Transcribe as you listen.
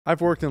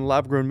I've worked in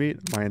lab-grown meat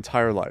my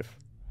entire life.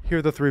 Here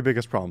are the 3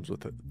 biggest problems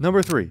with it.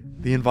 Number 3,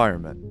 the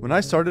environment. When I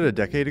started a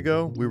decade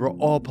ago, we were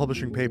all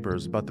publishing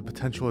papers about the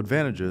potential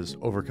advantages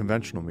over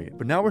conventional meat.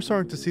 But now we're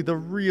starting to see the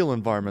real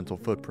environmental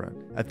footprint.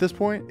 At this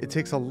point, it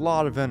takes a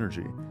lot of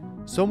energy.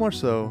 So much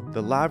so,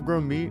 that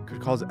lab-grown meat could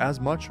cause as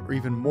much or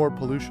even more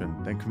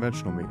pollution than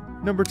conventional meat.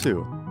 Number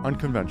 2,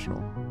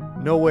 unconventional.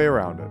 No way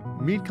around it.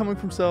 Meat coming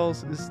from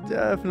cells is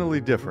definitely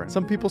different.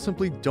 Some people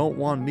simply don't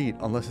want meat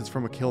unless it's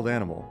from a killed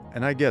animal.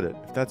 And I get it.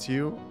 If that's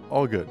you,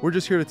 all good. We're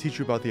just here to teach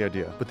you about the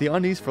idea. But the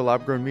unease for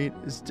lab-grown meat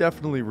is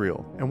definitely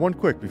real. And one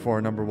quick before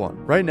our number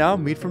 1. Right now,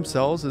 meat from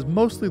cells is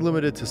mostly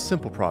limited to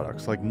simple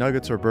products like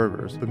nuggets or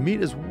burgers. But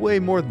meat is way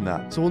more than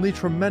that. So we'll need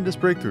tremendous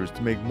breakthroughs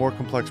to make more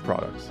complex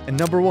products. And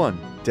number 1,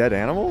 dead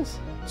animals?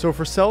 So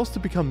for cells to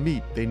become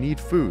meat, they need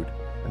food.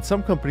 And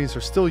some companies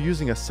are still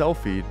using a cell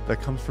feed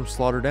that comes from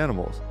slaughtered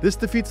animals. This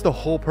defeats the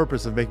whole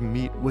purpose of making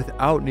meat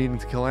without needing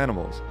to kill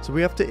animals. So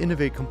we have to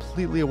innovate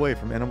completely away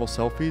from animal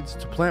cell feeds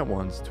to plant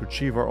ones to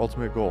achieve our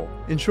ultimate goal.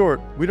 In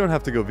short, we don't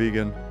have to go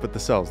vegan, but the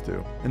cells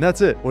do. And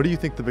that's it. What do you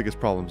think the biggest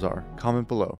problems are? Comment below.